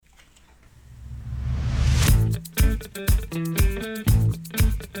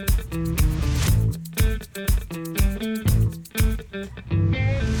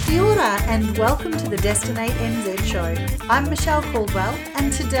and welcome to the Destinate NZ show. I'm Michelle Caldwell,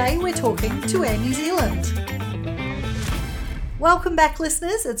 and today we're talking to Air New Zealand. Welcome back,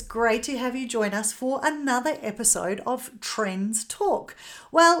 listeners. It's great to have you join us for another episode of Trends Talk.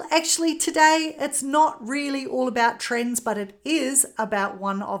 Well, actually, today it's not really all about trends, but it is about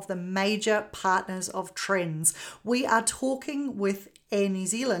one of the major partners of Trends. We are talking with Air New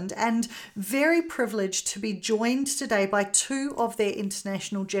Zealand, and very privileged to be joined today by two of their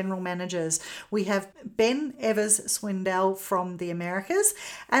international general managers. We have Ben Evers-Swindell from the Americas,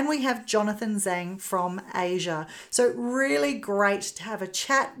 and we have Jonathan Zhang from Asia. So really great to have a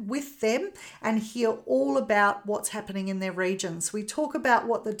chat with them and hear all about what's happening in their regions. We talk about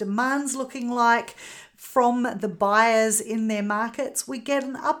what the demand's looking like from the buyers in their markets. We get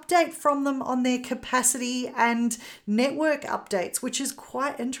an update from them on their capacity and network updates, which is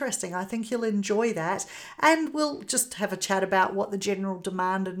quite interesting. I think you'll enjoy that. And we'll just have a chat about what the general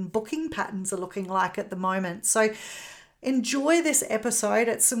demand and booking patterns are looking like at the moment. So enjoy this episode.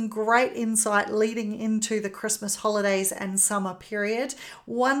 It's some great insight leading into the Christmas holidays and summer period.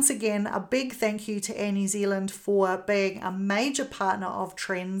 Once again, a big thank you to Air New Zealand for being a major partner of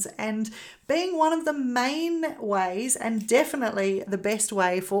Trends and being one of the main ways, and definitely the best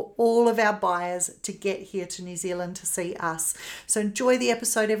way, for all of our buyers to get here to New Zealand to see us. So enjoy the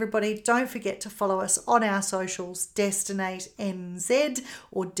episode, everybody. Don't forget to follow us on our socials, Destinate NZ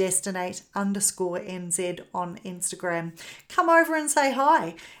or Destinate_NZ on Instagram. Come over and say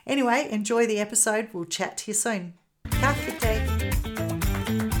hi. Anyway, enjoy the episode. We'll chat to you soon. Ka kite.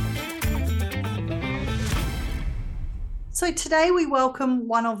 So today we welcome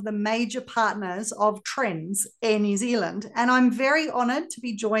one of the major partners of Trends, Air New Zealand, and I'm very honoured to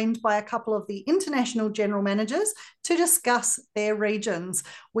be joined by a couple of the international general managers to discuss their regions.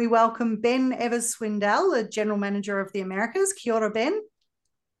 We welcome Ben Evers-Swindell, the general manager of the Americas. Kia ora, Ben.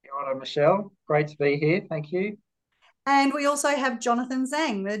 Kia ora, Michelle. Great to be here. Thank you. And we also have Jonathan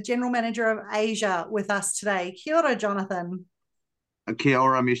Zhang, the general manager of Asia, with us today. Kia ora, Jonathan. Kia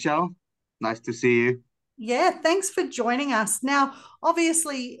ora, Michelle. Nice to see you. Yeah, thanks for joining us. Now,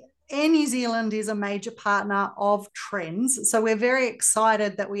 obviously, Air New Zealand is a major partner of Trends, so we're very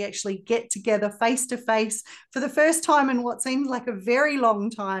excited that we actually get together face to face for the first time in what seems like a very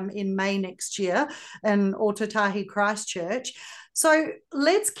long time in May next year in Ōtautahi, Christchurch. So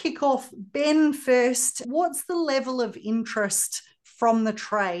let's kick off, Ben, first. What's the level of interest from the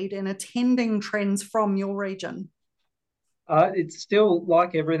trade in attending Trends from your region? It's still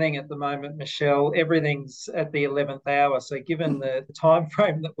like everything at the moment, Michelle. Everything's at the 11th hour. So given the time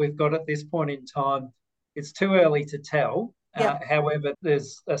frame that we've got at this point in time, it's too early to tell. Yep. However,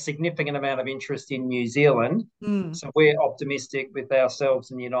 there's a significant amount of interest in New Zealand. So we're optimistic with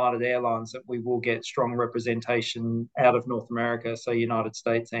ourselves and United Airlines that we will get strong representation out of North America, so United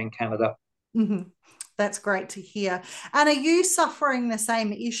States and Canada. Mm-hmm. That's great to hear. And are you suffering the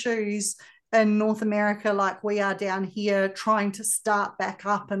same issues in North America like we are down here, trying to start back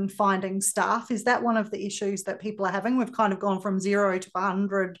up and finding staff? Is that one of the issues that people are having? We've kind of gone from 0 to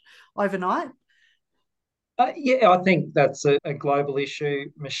 100 overnight. Yeah, I think that's a global issue,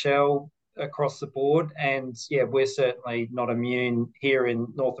 Michelle, across the board. And yeah, we're certainly not immune here in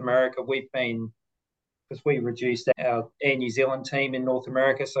North America. Because we reduced our Air New Zealand team in North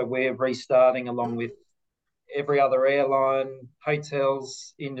America, so we're restarting along with every other airline,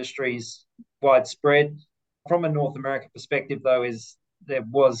 hotels, industries, widespread. From a North America perspective, though,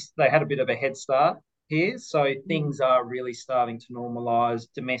 they had a bit of a head start here, so things are really starting to normalise.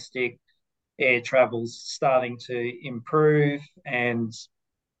 Domestic air travel's starting to improve, and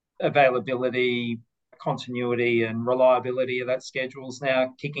availability, continuity, and reliability of that schedule is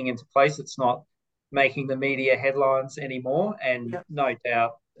now kicking into place. It's not making the media headlines anymore, and no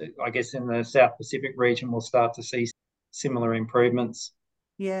doubt, I guess in the South Pacific region, we'll start to see similar improvements.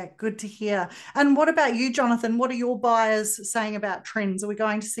 Yeah, good to hear. And what about you, Jonathan? What are your buyers saying about Trends? Are we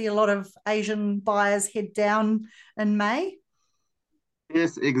going to see a lot of Asian buyers head down in May?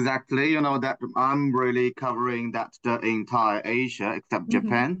 Yes, exactly. That I'm really covering the entire Asia except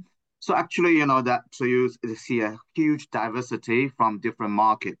Japan. So actually, that you see a huge diversity from different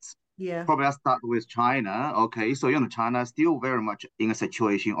markets. Yeah. Probably I'll start with China. Okay, so China is still very much in a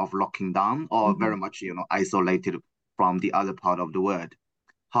situation of locking down or very much isolated from the other part of the world.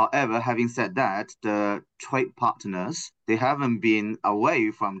 However, having said that, the trade partners, they haven't been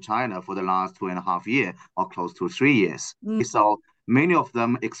away from China for the last 2.5 years or close to 3 years. So many of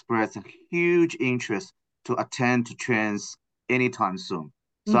them express a huge interest to attend to Trends anytime soon.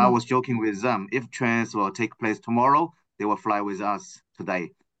 So I was joking with them, if Trends will take place tomorrow, they will fly with us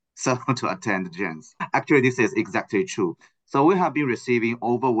today. So to attend Trends. Actually, this is exactly true. So we have been receiving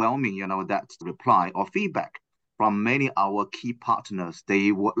overwhelming, that reply or feedback from many of our key partners.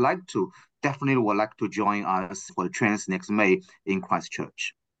 They definitely would like to join us for the Trends next May in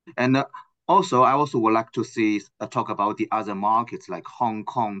Christchurch. And also, I also would like to talk about the other markets like Hong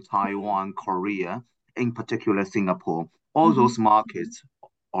Kong, Taiwan, Korea, in particular Singapore. All those markets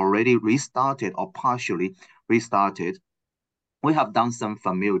already restarted or partially restarted. We have done some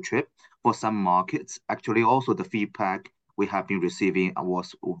field trip for some markets. Actually, also the feedback we have been receiving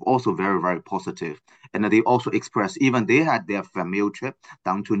was also very, very positive. And they also expressed, even they had their field trip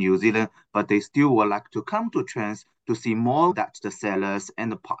down to New Zealand, but they still would like to come to Trends to see more that the sellers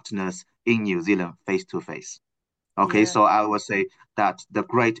and the partners in New Zealand face to face. Okay, so I would say that the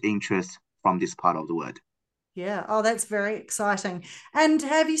great interest from this part of the world. Yeah. Oh, that's very exciting. And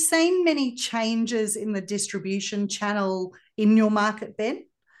have you seen many changes in the distribution channel in your market, Ben?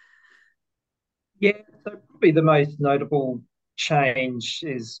 Yeah, so probably the most notable change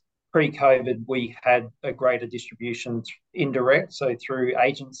is pre-COVID, we had a greater distribution indirect, so through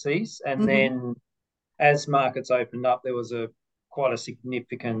agencies. And then as markets opened up, there was quite a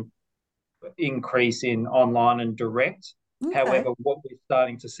significant increase in online and direct. Okay. However, what we're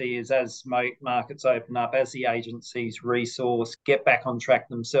starting to see is as markets open up, as the agencies resource, get back on track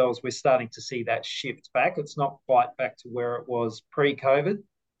themselves, we're starting to see that shift back. It's not quite back to where it was pre-COVID.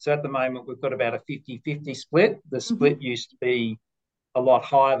 So at the moment, we've got about a 50-50 split. The split used to be a lot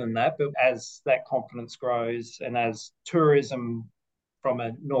higher than that, but as that confidence grows and as tourism from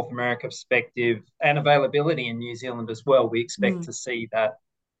a North America perspective and availability in New Zealand as well, we expect to see that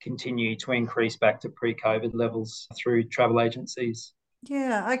continue to increase back to pre-COVID levels through travel agencies.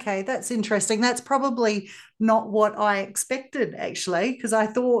 Yeah, okay, that's interesting. That's probably not what I expected, actually, because I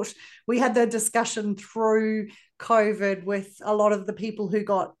thought we had the discussion through COVID with a lot of the people who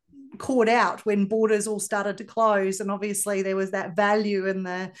got caught out when borders all started to close, and obviously there was that value in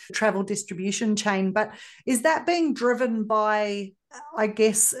the travel distribution chain. But is that being driven by, I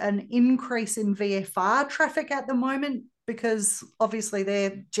guess, an increase in VFR traffic at the moment, because obviously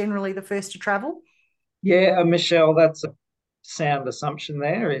they're generally the first to travel? Yeah, Michelle, that's a sound assumption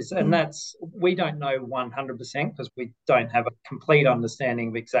there and that's, we don't know 100% because we don't have a complete understanding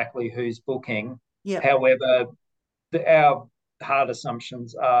of exactly who's booking. However, our hard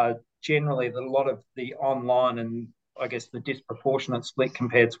assumptions are generally that a lot of the online and I guess the disproportionate split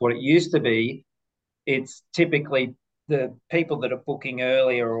compared to what it used to be, it's typically the people that are booking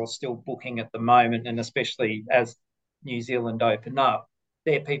earlier or still booking at the moment, and especially as New Zealand open up,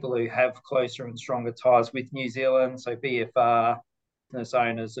 they're people who have closer and stronger ties with New Zealand, so VFR, business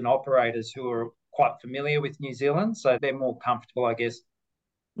owners and operators who are quite familiar with New Zealand, so they're more comfortable, I guess,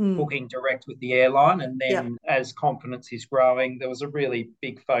 booking direct with the airline. And then as confidence is growing, there was a really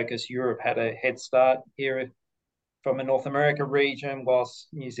big focus. Europe had a head start here from a North America region whilst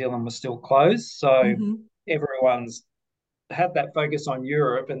New Zealand was still closed. So everyone's had that focus on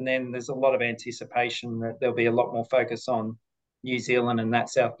Europe, and then there's a lot of anticipation that there'll be a lot more focus on New Zealand and that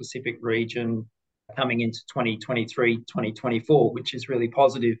South Pacific region coming into 2023, 2024, which is really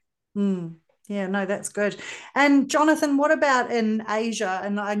positive. Yeah, no, that's good. And Jonathan, what about in Asia?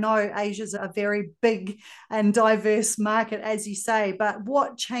 And I know Asia's a very big and diverse market, as you say, but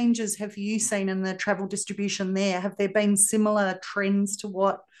what changes have you seen in the travel distribution there? Have there been similar trends to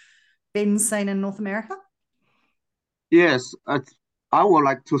what Ben's seen in North America? Yes, I would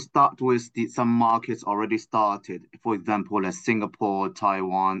like to start with some markets already started, for example, like Singapore,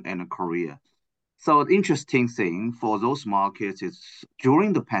 Taiwan, and Korea. So the interesting thing for those markets is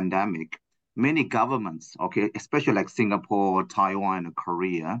during the pandemic, many governments, okay, especially like Singapore, Taiwan, and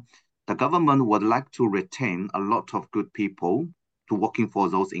Korea, the government would like to retain a lot of good people to working for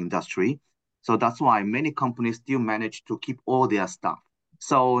those industry. So that's why many companies still manage to keep all their staff.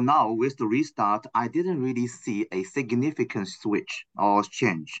 So now with the restart, I didn't really see a significant switch or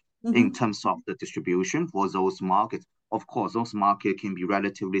change in terms of the distribution for those markets. Of course, those markets can be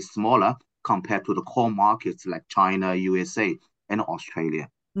relatively smaller compared to the core markets like China, USA, and Australia.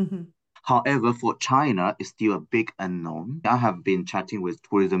 However, for China, it's still a big unknown. I have been chatting with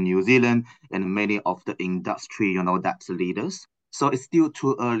Tourism New Zealand and many of the industry, that's leaders. So it's still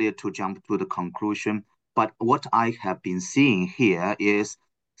too early to jump to the conclusion. But what I have been seeing here is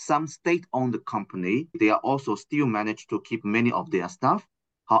some state-owned company, they are also still managed to keep many of their staff.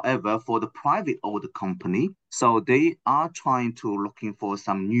 However, for the private-owned company, so they are trying to looking for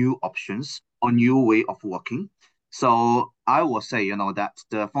some new options or new way of working. So I will say, that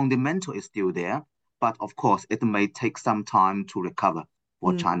the fundamental is still there, but of course, it may take some time to recover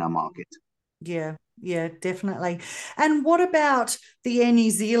for China market. Yeah, Yeah, definitely. And what about the Air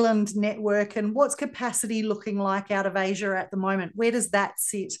New Zealand network, and what's capacity looking like out of Asia at the moment? Where does that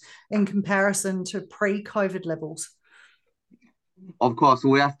sit in comparison to pre-COVID levels? Of course,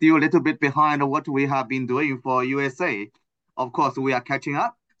 we are still a little bit behind what we have been doing for USA. Of course, we are catching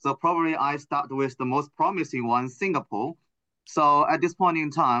up. So probably I start with the most promising one, Singapore. So at this point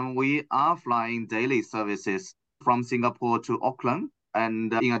in time, we are flying daily services from Singapore to Auckland.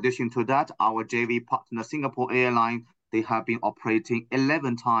 And in addition to that, our JV partner, Singapore Airlines, they have been operating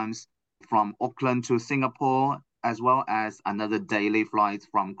 11 times from Auckland to Singapore, as well as another daily flight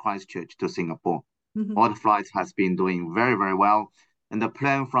from Christchurch to Singapore. Mm-hmm. All the flights has been doing very, very well. And the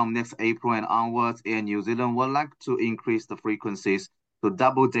plan from next April and onwards, Air New Zealand would like to increase the frequencies to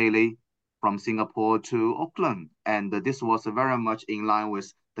double daily from Singapore to Auckland. And this was very much in line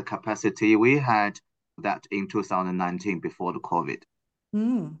with the capacity we had that in 2019 before the COVID.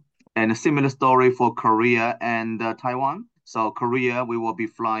 Mm. And a similar story for Korea and Taiwan. So Korea, we will be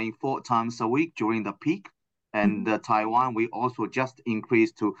flying 4 times a week during the peak. And Taiwan, we also just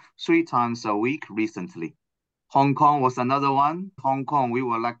increased to 3 times a week recently. Hong Kong was another one. Hong Kong, we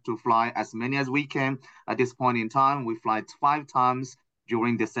would like to fly as many as we can. At this point in time, we fly 5 times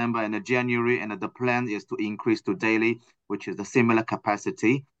during December and January, and the plan is to increase to daily, which is a similar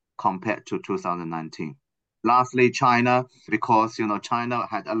capacity compared to 2019. Lastly, China, because China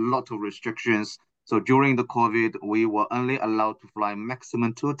had a lot of restrictions. So during the COVID, we were only allowed to fly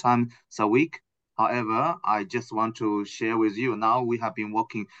maximum 2 times a week. However, I just want to share with you now we have been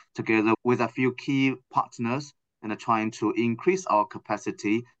working together with a few key partners and trying to increase our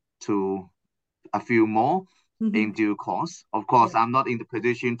capacity to a few more in due course. Of course, I'm not in the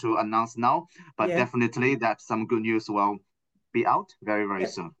position to announce now, but definitely that some good news will be out very, very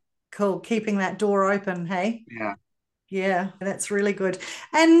soon. Cool. Keeping that door open, hey? Yeah. Yeah, that's really good.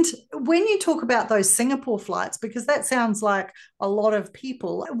 And when you talk about those Singapore flights, because that sounds like a lot of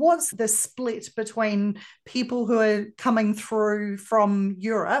people, what's the split between people who are coming through from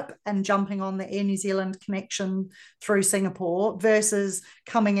Europe and jumping on the Air New Zealand connection through Singapore versus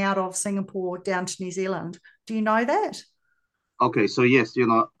coming out of Singapore down to New Zealand? Do you know that? Okay, so yes,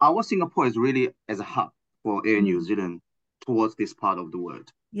 our Singapore is really as a hub for Air New Zealand towards this part of the world.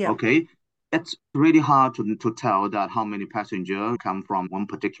 Yeah. Okay. It's really hard to tell that how many passengers come from one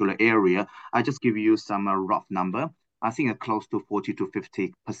particular area. I just give you some rough number. I think close to 40 to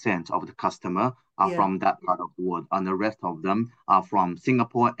 50% of the customer are from that part of the world, and the rest of them are from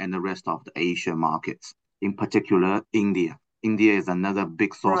Singapore and the rest of the Asian markets, in particular India. India is another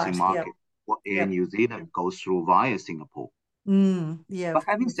big sourcing market for Air New Zealand goes through via Singapore. Yeah. But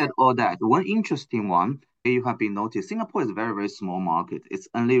having said all that, one interesting one you have been noticed, Singapore is a very, very small market. It's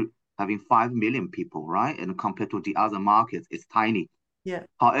only having 5 million people, right? And compared to the other markets, it's tiny. Yeah.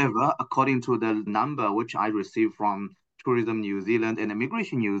 However, according to the number which I received from Tourism New Zealand and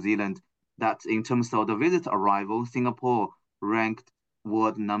Immigration New Zealand, that in terms of the visit arrival, Singapore ranked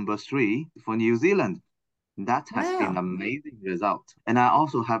world number 3 for New Zealand. That has been an amazing result. And I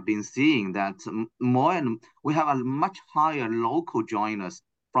also have been seeing that more and we have a much higher local joiners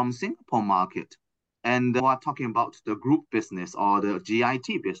from Singapore market. And we're talking about the group business or the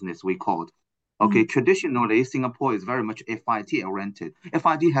GIT business we called. Okay, traditionally, Singapore is very much FIT oriented.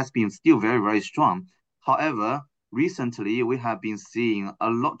 FIT has been still very, very strong. However, recently, we have been seeing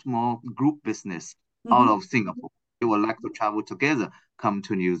a lot more group business out of Singapore. They would like to travel together, come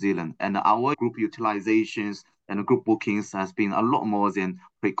to New Zealand. And our group utilizations and group bookings has been a lot more than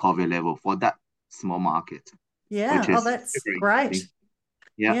pre-COVID level for that small market. Yeah, that's great.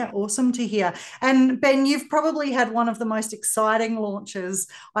 Yeah, awesome to hear. And Ben, you've probably had one of the most exciting launches,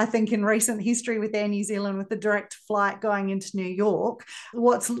 I think, in recent history with Air New Zealand, with the direct flight going into New York.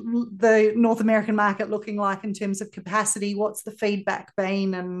 What's the North American market looking like in terms of capacity? What's the feedback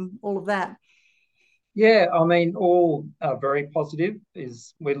been and all of that? Yeah, I mean, all very positive.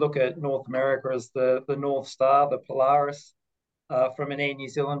 Is we look at North America as the North Star, the Polaris, from an Air New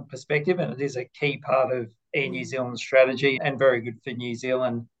Zealand perspective, and it is a key part of Air New Zealand's strategy and very good for New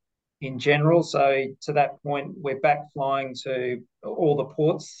Zealand in general. So to that point, we're back flying to all the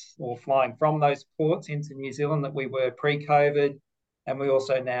ports or flying from those ports into New Zealand that we were pre-COVID. And we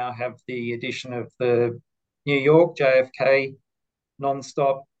also now have the addition of the New York JFK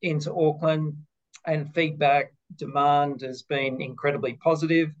non-stop into Auckland, and feedback demand has been incredibly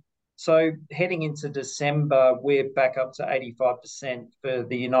positive. So heading into December, we're back up to 85% for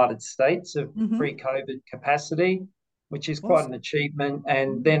the United States of pre-COVID capacity, which is quite an achievement.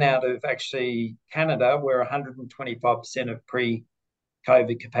 And then out of actually Canada, we're 125% of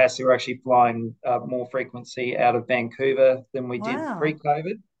pre-COVID capacity. We're actually flying more frequency out of Vancouver than we did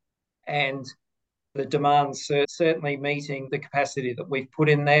pre-COVID. And The demand's certainly meeting the capacity that we've put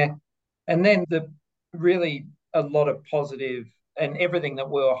in there. And then really a lot of positive and everything that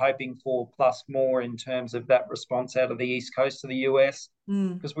we were hoping for, plus more in terms of that response out of the East Coast of the US,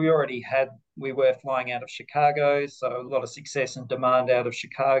 because we were flying out of Chicago, so a lot of success and demand out of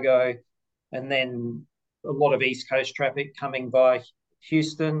Chicago, and then a lot of East Coast traffic coming by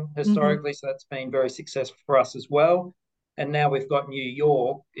Houston historically, so that's been very successful for us as well. And now we've got New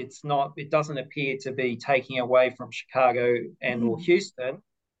York. It doesn't appear to be taking away from Chicago and or Houston.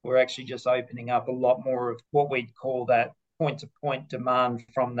 We're actually just opening up a lot more of what we'd call that point-to-point demand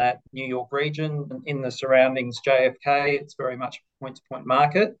from that New York region. In the surroundings, JFK, it's very much a point-to-point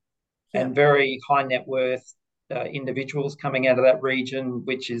market, and very high net worth individuals coming out of that region,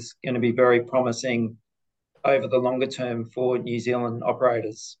 which is going to be very promising over the longer term for New Zealand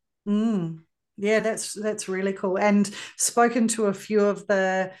operators. Yeah, that's really cool. And spoken to a few of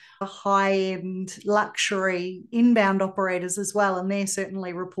the high-end luxury inbound operators as well, and they're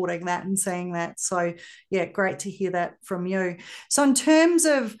certainly reporting that and saying that. So yeah, great to hear that from you. So in terms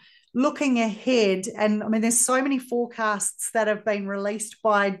of looking ahead, and I mean, there's so many forecasts that have been released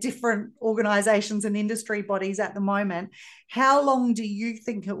by different organisations and industry bodies at the moment. How long do you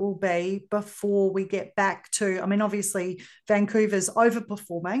think it will be before we get back to, I mean, obviously Vancouver's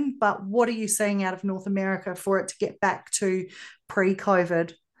overperforming, but what are you seeing out of North America for it to get back to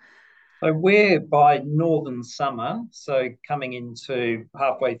pre-COVID? So we're by northern summer, so coming into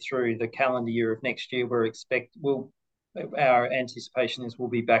halfway through the calendar year of next year, our anticipation is we'll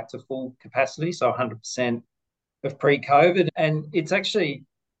be back to full capacity, so 100% of pre-COVID. And it's actually,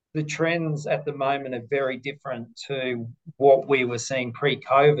 the trends at the moment are very different to what we were seeing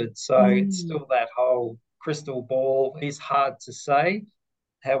pre-COVID. So it's still that whole crystal ball is hard to say.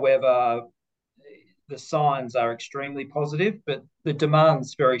 However, the signs are extremely positive, but the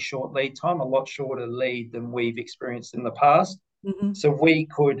demand's very short lead time, a lot shorter lead than we've experienced in the past. So we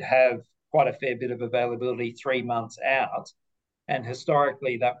could have quite a fair bit of availability 3 months out. And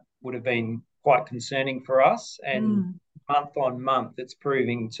historically, that would have been quite concerning for us. And month on month, it's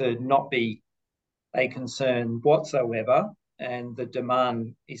proving to not be a concern whatsoever. And the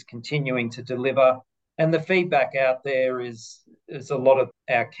demand is continuing to deliver. And the feedback out there is a lot of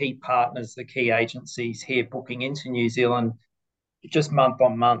our key partners, the key agencies here booking into New Zealand, just month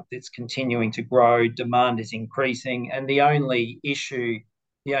on month, it's continuing to grow. Demand is increasing. And the only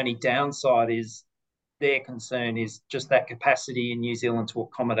downside is their concern is just that capacity in New Zealand to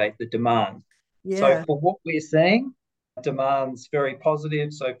accommodate the demand. So for what we're seeing, demand's very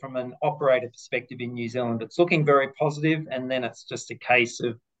positive. So from an operator perspective in New Zealand, it's looking very positive. And then it's just a case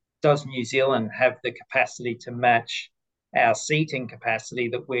of, does New Zealand have the capacity to match our seating capacity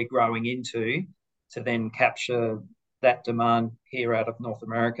that we're growing into to then capture that demand here out of North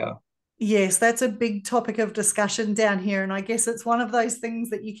America? Yes, that's a big topic of discussion down here. And I guess it's one of those things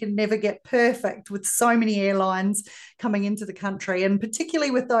that you can never get perfect with so many airlines coming into the country, and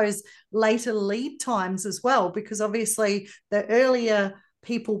particularly with those later lead times as well, because obviously the earlier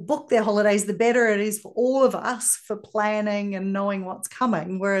people book their holidays, the better it is for all of us for planning and knowing what's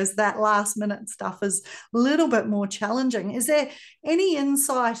coming, whereas that last minute stuff is a little bit more challenging. Is there any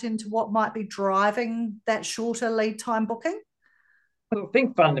insight into what might be driving that shorter lead time booking? I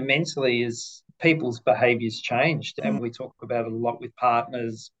think fundamentally is people's behaviours changed, and we talk about it a lot with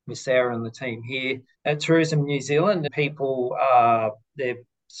partners, with Sarah and the team here at Tourism New Zealand. They're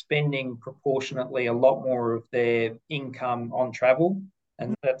spending proportionately a lot more of their income on travel,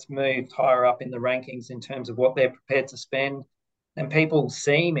 and that's moved higher up in the rankings in terms of what they're prepared to spend. And people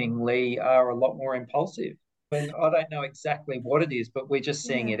seemingly are a lot more impulsive. And I don't know exactly what it is, but we're just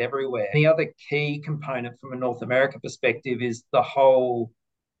seeing it everywhere. The other key component from a North America perspective is the whole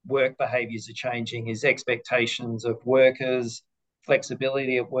work behaviours are changing, is expectations of workers,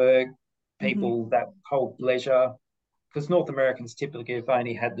 flexibility at work, people, that whole leisure. Because North Americans typically have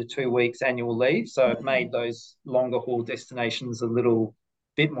only had the 2 weeks annual leave, so it made those longer haul destinations a little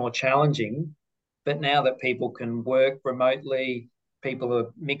bit more challenging. But now that people can work remotely, people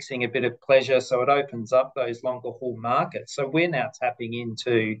are mixing a bit of pleasure, so it opens up those longer haul markets. So we're now tapping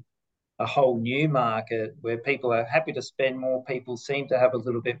into a whole new market where people are happy to spend more. People seem to have a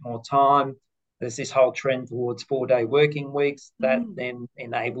little bit more time. There's this whole trend towards 4-day working weeks that then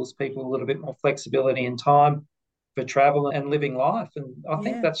enables people a little bit more flexibility and time for travel and living life. And I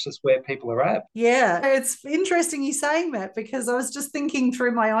think that's just where people are at. Yeah, it's interesting you saying that, because I was just thinking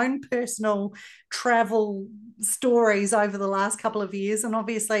through my own personal travel stories over the last couple of years. And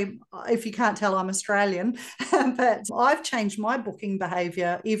obviously, if you can't tell, I'm Australian, but I've changed my booking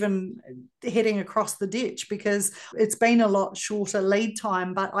behavior, even heading across the ditch, because it's been a lot shorter lead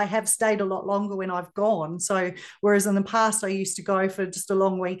time, but I have stayed a lot longer when I've gone. So whereas in the past I used to go for just a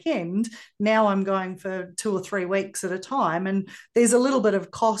long weekend, now I'm going for 2 or 3 weeks at a time. And there's a little bit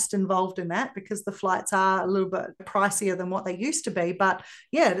of cost involved in that because the flights are a little bit pricier than what they used to be. But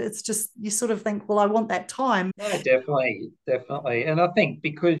yeah, it's just, you sort of think, well, I want that time. No, definitely. And I think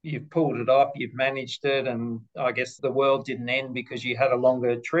because you've pulled it off, you've managed it, and I guess the world didn't end because you had a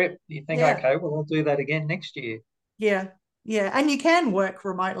longer trip. You think, Yeah. okay, well, I'll do that again next year. Yeah. Yeah. And you can work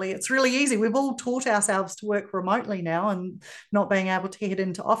remotely. It's really easy. We've all taught ourselves to work remotely now and not being able to head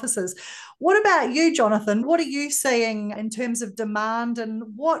into offices. What about you, Jonathan? What are you seeing in terms of demand, and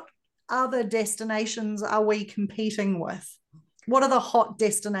what other destinations are we competing with? What are the hot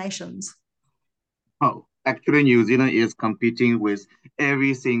destinations? Oh, actually, New Zealand is competing with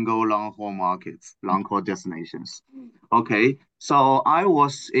every single long-haul destinations. Okay, so I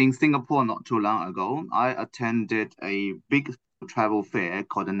was in Singapore not too long ago. I attended a big travel fair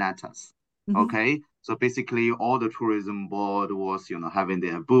called NATAS. Mm-hmm. Okay, so basically all the tourism board was, having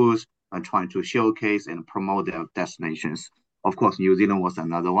their booths and trying to showcase and promote their destinations. Of course, New Zealand was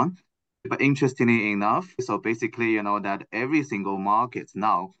another one. But interestingly enough, so basically, that every single market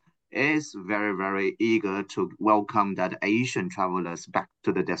now is very, very eager to welcome that Asian travelers back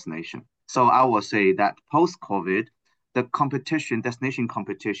to the destination. So I will say that post-COVID, the destination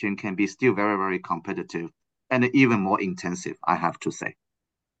competition can be still very, very competitive and even more intensive, I have to say.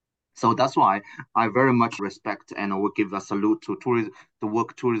 So that's why I very much respect and will give a salute to tourism, the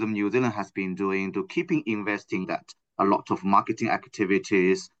work Tourism New Zealand has been doing to keeping investing that a lot of marketing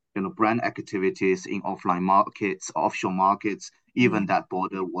activities, brand activities in offline markets, offshore markets, even that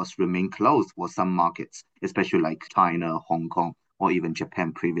border was remain closed for some markets, especially like China, Hong Kong, or even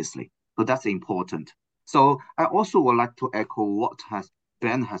Japan previously. So that's important. So I also would like to echo what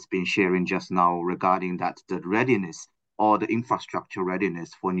Ben has been sharing just now regarding that the readiness or the infrastructure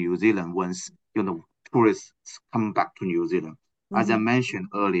readiness for New Zealand once tourists come back to New Zealand. As I mentioned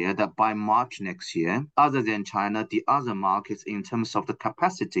earlier, that by March next year, other than China, the other markets in terms of the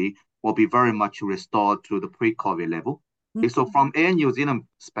capacity will be very much restored to the pre-COVID level. So from Air New Zealand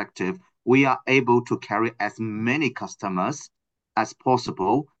perspective, we are able to carry as many customers as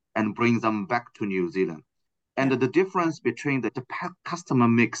possible and bring them back to New Zealand. And the difference between the customer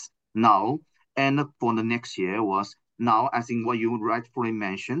mix now and for the next year was now, I think what you rightfully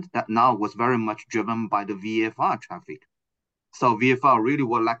mentioned, that now was very much driven by the VFR traffic. So VFR really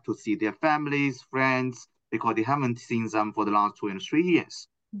would like to see their families, friends, because they haven't seen them for the last 2 and 3 years.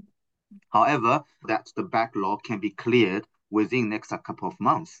 However, that the backlog can be cleared within next couple of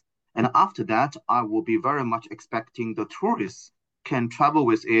months. And after that, I will be very much expecting the tourists can travel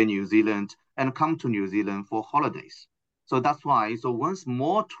with Air New Zealand and come to New Zealand for holidays. So that's why, so once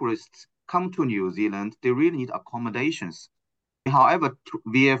more tourists come to New Zealand, they really need accommodations. However,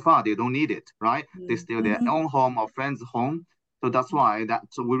 VFR, they don't need it, right? They still their own home or friend's home. So that's why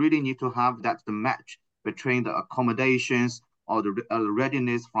so we really need to have the match between the accommodations or the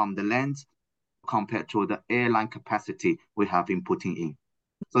readiness from the land compared to the airline capacity we have been putting in.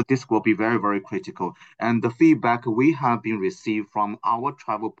 So this will be very, very critical. And the feedback we have been received from our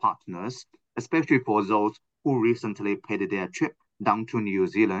travel partners, especially for those who recently paid their trip down to New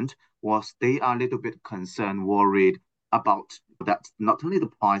Zealand, was they are a little bit concerned, worried about that not only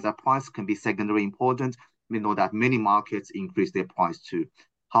the price, that price can be secondary important. We know that many markets increase their price too.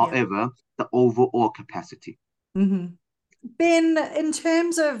 However, the overall capacity. Ben, in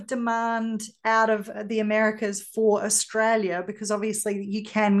terms of demand out of the Americas for Australia, because obviously you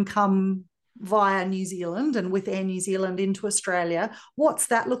can come via New Zealand and with Air New Zealand into Australia, what's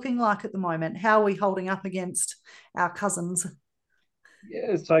that looking like at the moment? How are we holding up against our cousins?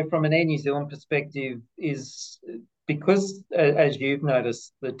 Yeah, so from an Air New Zealand perspective is because, as you've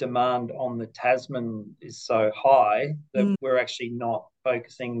noticed, the demand on the Tasman is so high that we're actually not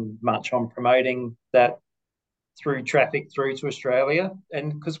focusing much on promoting that through traffic through to Australia.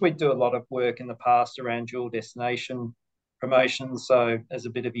 And because we do a lot of work in the past around dual destination promotions, so as a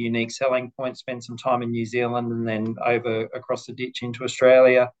bit of a unique selling point, spend some time in New Zealand and then over across the ditch into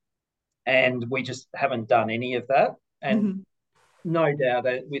Australia. And we just haven't done any of that. And no doubt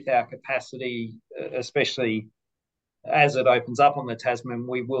that with our capacity, especially as it opens up on the Tasman,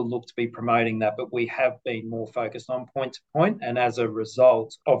 we will look to be promoting that, but we have been more focused on point to point. And as a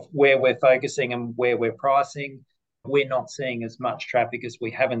result of where we're focusing and where we're pricing, we're not seeing as much traffic as we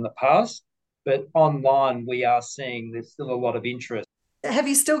have in the past. But online, we are seeing there's still a lot of interest. Have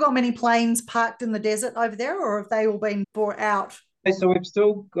you still got many planes parked in the desert over there, or have they all been brought out? So we've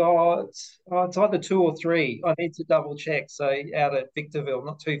still got, it's either 2 or 3. I need to double check. So out at Victorville,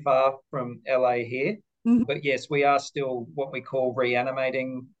 not too far from LA here. Mhm. But yes, we are still what we call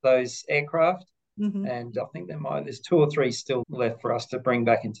reanimating those aircraft. Mm-hmm. And I think there's 2 or 3 still left for us to bring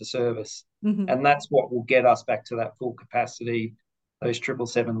back into service. Mm-hmm. And that's what will get us back to that full capacity, those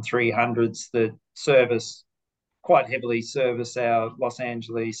 777-300s that quite heavily service our Los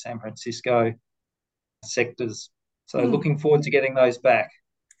Angeles, San Francisco sectors. So looking forward to getting those back.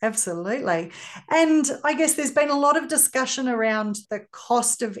 Absolutely. And I guess there's been a lot of discussion around the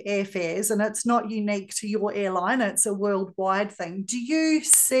cost of airfares, and it's not unique to your airline, it's a worldwide thing. Do you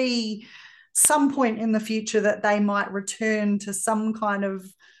see some point in the future that they might return to some kind of,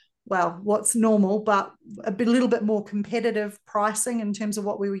 well, what's normal, but little bit more competitive pricing in terms of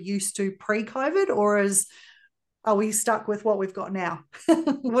what we were used to pre-COVID, or are we stuck with what we've got now?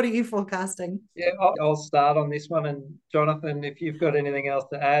 What are you forecasting? Yeah, I'll start on this one. And Jonathan, if you've got anything else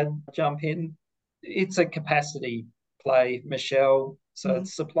to add, jump in. It's a capacity play, Michelle. So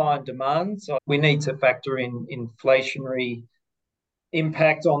it's supply and demand. So we need to factor in inflationary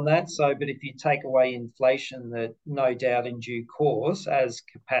impact on that. So, but if you take away inflation, that no doubt in due course, as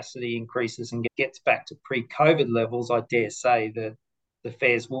capacity increases and gets back to pre-COVID levels, I dare say that the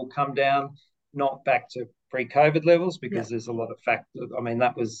fares will come down, not back to pre-COVID levels, because there's a lot of factors. I mean,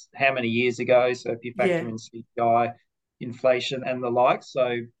 that was how many years ago? So if you factor in CPI, inflation and the like, so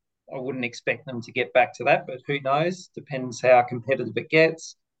I wouldn't expect them to get back to that, but who knows? Depends how competitive it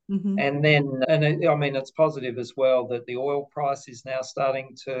gets. And then, I mean, it's positive as well that the oil price is now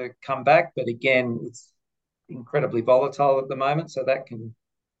starting to come back, but again, it's incredibly volatile at the moment, so that can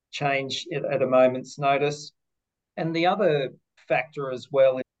change at a moment's notice. And the other factor as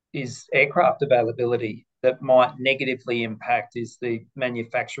well is aircraft availability that might negatively impact is the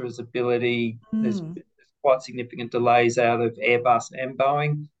manufacturer's ability. There's quite significant delays out of Airbus and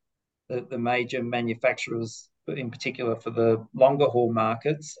Boeing, the major manufacturers, in particular for the longer haul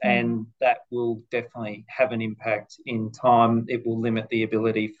markets, and that will definitely have an impact in time. It will limit the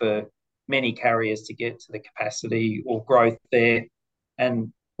ability for many carriers to get to the capacity or growth there.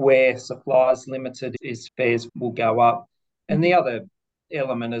 And where supply is limited, is fares will go up. And the other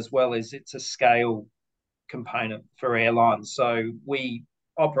element as well is it's a scale component for airlines. So we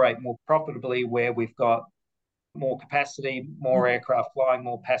operate more profitably where we've got more capacity, more aircraft flying,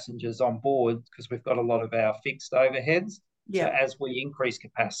 more passengers on board, because we've got a lot of our fixed overheads. So as we increase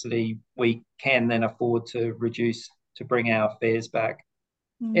capacity, we can then afford to reduce to bring our fares back.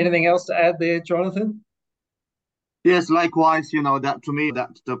 Anything else to add there, Jonathan? Yes, likewise, that to me, that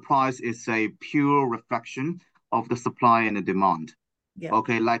the price is a pure reflection of the supply and the demand.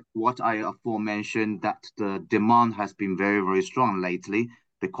 Okay, like what I aforementioned, that the demand has been very, very strong lately,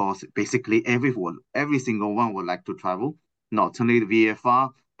 because basically every single one would like to travel, not only the VFR,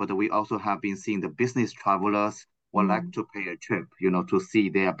 but we also have been seeing the business travelers would like to pay a trip, to see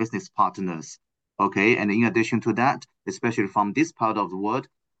their business partners. Okay, and in addition to that, especially from this part of the world,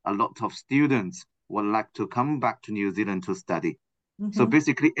 a lot of students would like to come back to New Zealand to study. So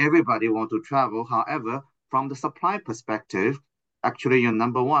basically everybody wants to travel. However, from the supply perspective, actually,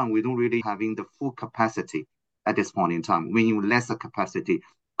 number one, we don't really having the full capacity at this point in time, meaning lesser capacity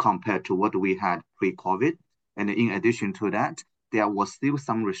compared to what we had pre-COVID. And in addition to that, there was still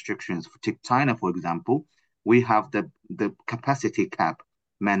some restrictions. Take China, for example, we have the capacity cap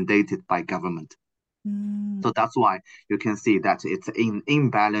mandated by government. So that's why you can see that it's an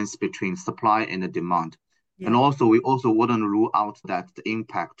imbalance between supply and the demand. And also, we also wouldn't rule out that the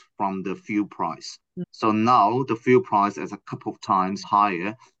impact from the fuel price. So now the fuel price is a couple of times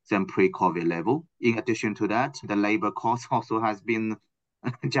higher than pre-COVID level. In addition to that, the labor cost also has been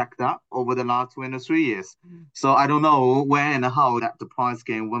jacked up over the last 23 years. So I don't know when and how that the price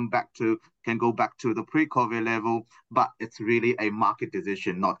can go back to the pre-COVID level, but it's really a market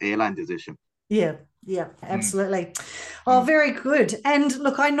decision, not airline decision. Yeah, absolutely. Oh, very good. And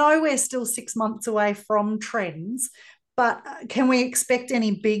look, I know we're still 6 months away from Trends, but can we expect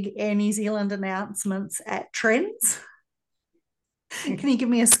any big Air New Zealand announcements at Trends? Can you give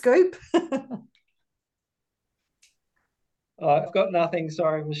me a scoop? I've got nothing.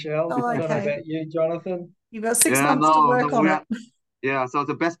 Sorry, Michelle. I don't know about you, Jonathan. You've got 6 months to work on it. Yeah, so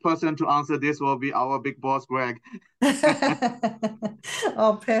the best person to answer this will be our big boss, Greg.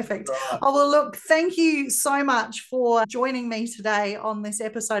 Oh, perfect. Right. Oh, well, look, thank you so much for joining me today on this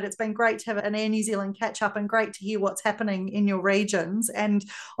episode. It's been great to have an Air New Zealand catch up and great to hear what's happening in your regions. And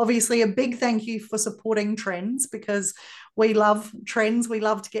obviously a big thank you for supporting Trends, because we love Trends. We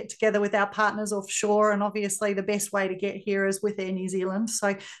love to get together with our partners offshore, and obviously the best way to get here is with Air New Zealand.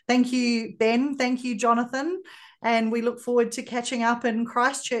 So thank you, Ben. Thank you, Jonathan. And we look forward to catching up in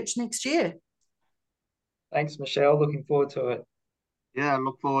Christchurch next year. Thanks, Michelle. Looking forward to it. Yeah,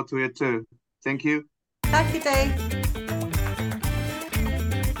 look forward to it too. Thank you. Ka kite.